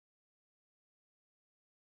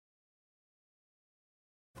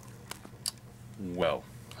Well,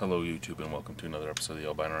 hello YouTube and welcome to another episode of the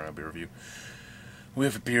Albino Rhino beer review. We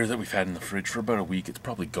have a beer that we've had in the fridge for about a week. It's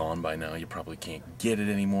probably gone by now. You probably can't get it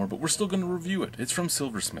anymore, but we're still going to review it. It's from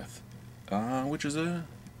Silversmith, which is a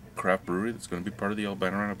craft brewery that's going to be part of the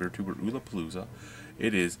Albino Rhino beer tour, Palooza.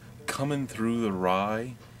 It is Coming Through the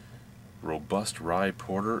Rye, robust rye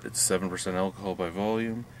porter. It's 7% alcohol by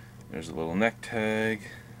volume. There's a little neck tag.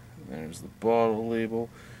 There's the bottle label.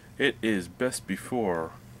 It is best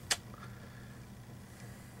before...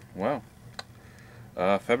 Wow.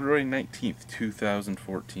 February 19th,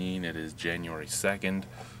 2014. It is January 2nd,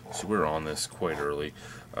 so we're on this quite early.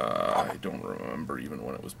 I don't remember even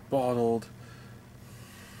when it was bottled.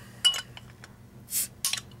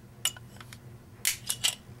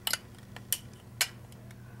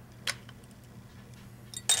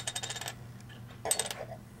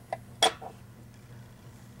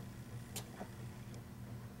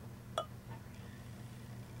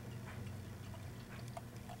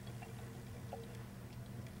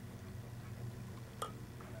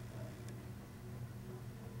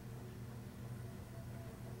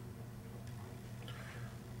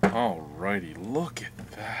 Alrighty, look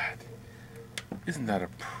at that. Isn't that a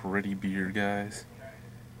pretty beer, guys?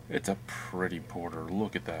 It's a pretty porter.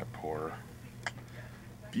 Look at that porter.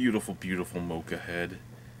 Beautiful, beautiful mocha head.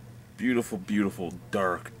 Beautiful, beautiful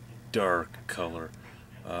dark, dark color.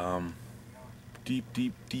 Deep,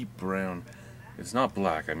 deep, deep brown. It's not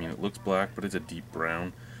black. I mean, it looks black, but it's a deep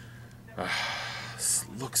brown.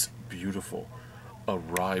 Looks beautiful. A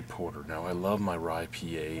rye porter. Now, I love my rye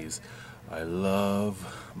PAs. I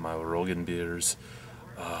love my Rogan beers.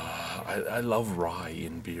 I love rye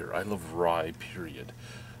in beer. I love rye, period.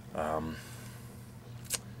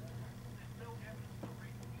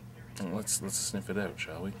 Let's sniff it out,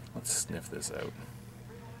 shall we? Let's sniff this out.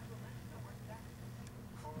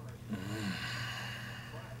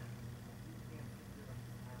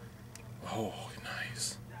 Oh,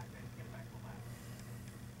 nice.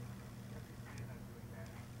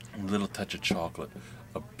 A little touch of chocolate.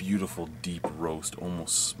 A beautiful deep roast,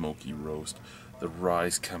 almost smoky roast. The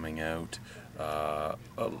rye's coming out.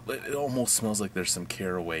 It almost smells like there's some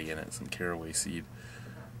caraway in it, some caraway seed.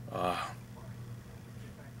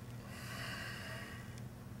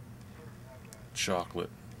 Chocolate,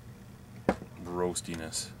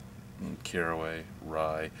 roastiness, caraway,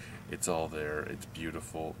 rye. It's all there. It's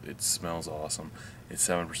beautiful. It smells awesome. It's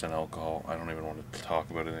 7% alcohol. I don't even want to talk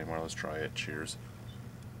about it anymore. Let's try it. Cheers.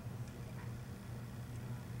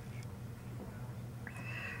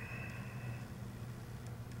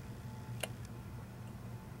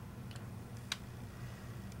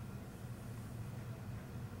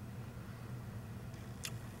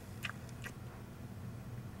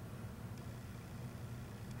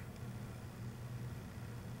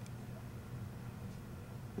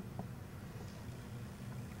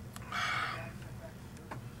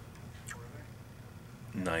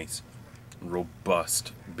 Nice,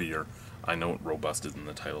 robust beer. I know robust is in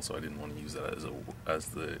the title, so I didn't want to use that as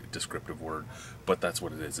the descriptive word, but that's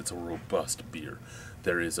what it is. It's a robust beer.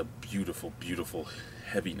 There is a beautiful, beautiful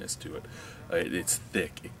heaviness to it. It's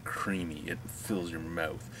thick, it's creamy, it fills your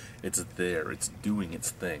mouth. It's there, it's doing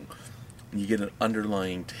its thing. You get an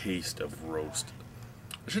underlying taste of roast.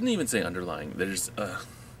 I shouldn't even say underlying. There's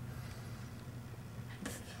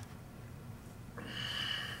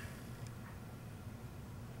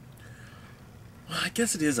I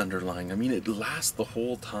guess it is underlying. I mean, it lasts the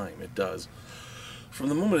whole time. It does. From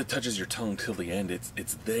the moment it touches your tongue till the end,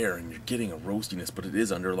 it's there, and you're getting a roastiness, but it is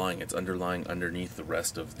underlying. It's underlying underneath the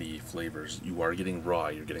rest of the flavors. You are getting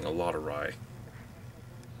rye. You're getting a lot of rye.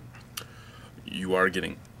 You are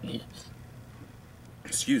getting,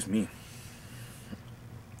 excuse me,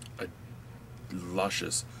 a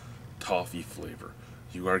luscious toffee flavor.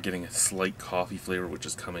 You are getting a slight coffee flavor, which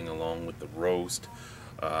is coming along with the roast.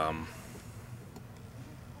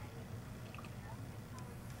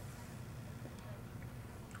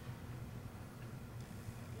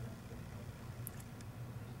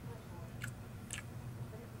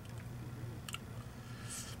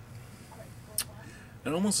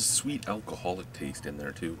 And almost a sweet alcoholic taste in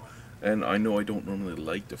there too. And I know I don't normally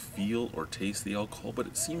like to feel or taste the alcohol, but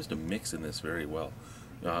it seems to mix in this very well.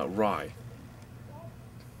 Rye,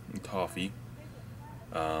 toffee,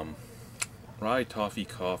 rye, toffee,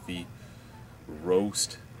 coffee,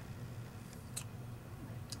 roast.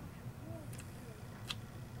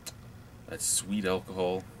 That sweet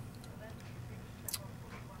alcohol.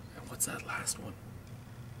 And what's that last one?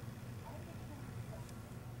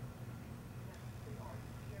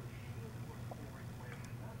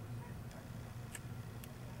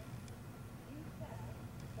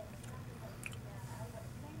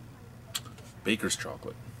 Baker's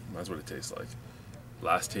chocolate. That's what it tastes like.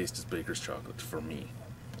 Last taste is Baker's chocolate for me.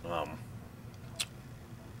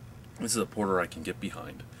 This is a porter I can get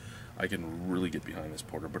behind. I can really get behind this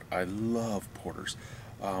porter, but I love porters.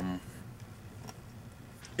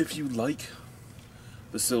 If you like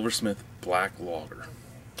the Silversmith Black Lager,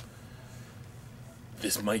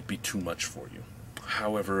 this might be too much for you.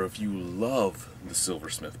 However, if you love the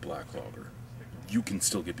Silversmith Black Lager, you can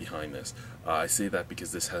still get behind this. I say that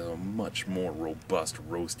because this has a much more robust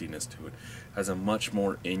roastiness to it. Has a much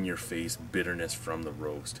more in-your-face bitterness from the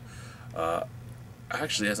roast.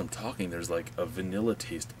 Actually, as I'm talking, there's like a vanilla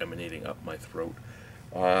taste emanating up my throat,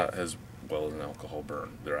 as well as an alcohol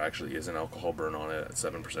burn. There actually is an alcohol burn on it at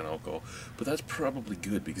 7% alcohol, but that's probably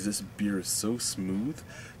good because this beer is so smooth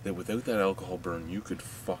that without that alcohol burn, you could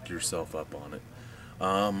fuck yourself up on it.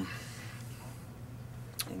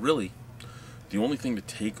 Really, the only thing to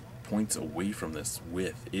take points away from this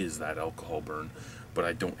with is that alcohol burn, but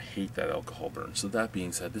I don't hate that alcohol burn. So that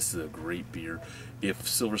being said, this is a great beer. If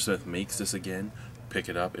Silversmith makes this again, pick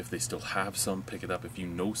it up. If they still have some, pick it up. If you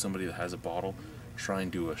know somebody that has a bottle, try and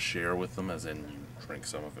do a share with them, as in you drink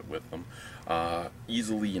some of it with them.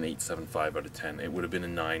 Easily an 8.75 out of 10. It would have been a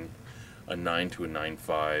 9 to a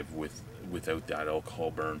 9.5 without that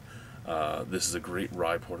alcohol burn. This is a great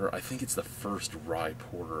rye porter. I think it's the first rye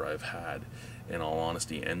porter I've had, in all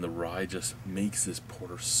honesty, and the rye just makes this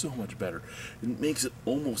porter so much better. It makes it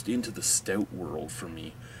almost into the stout world for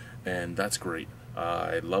me, and that's great.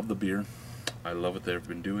 I love the beer. I love what they've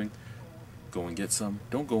been doing. Go and get some.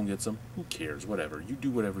 Don't go and get some. Who cares? Whatever. You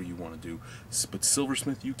do whatever you want to do. But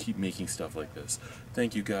Silversmith, you keep making stuff like this.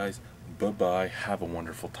 Thank you guys. Bye-bye. Have a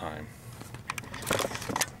wonderful time.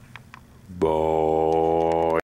 Bye.